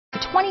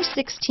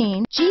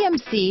2016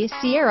 GMC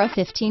Sierra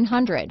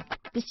 1500.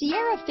 The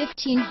Sierra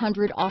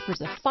 1500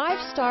 offers a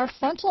 5-star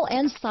frontal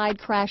and side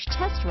crash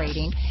test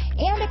rating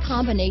and a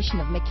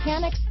combination of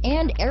mechanics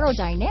and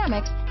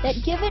aerodynamics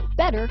that give it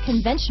better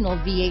conventional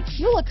V8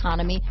 fuel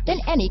economy than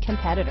any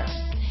competitor.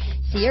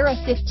 Sierra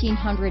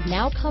 1500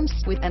 now comes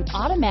with an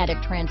automatic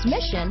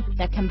transmission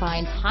that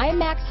combines high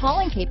max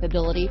hauling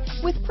capability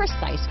with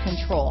precise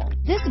control.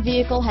 This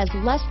vehicle has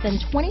less than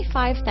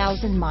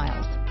 25,000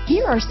 miles.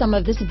 Here are some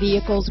of this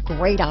vehicle's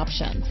great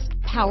options: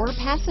 power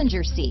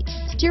passenger seat,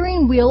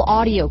 steering wheel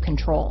audio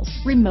controls,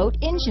 remote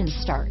engine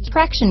start,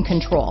 traction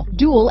control,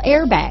 dual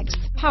airbags,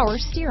 power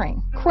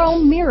steering,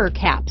 chrome mirror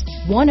caps,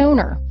 one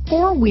owner,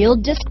 4-wheel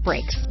disc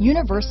brakes,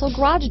 universal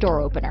garage door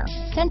opener,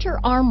 center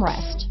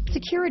armrest,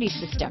 security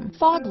system,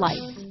 fog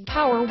lights,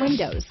 power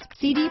windows,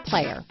 CD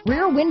player,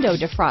 rear window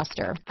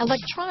defroster,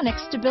 electronic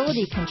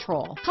stability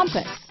control,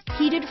 compass,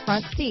 heated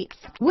front seats.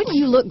 Wouldn't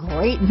you look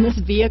great in this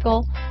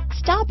vehicle?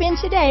 Stop in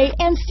today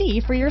and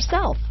see for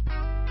yourself.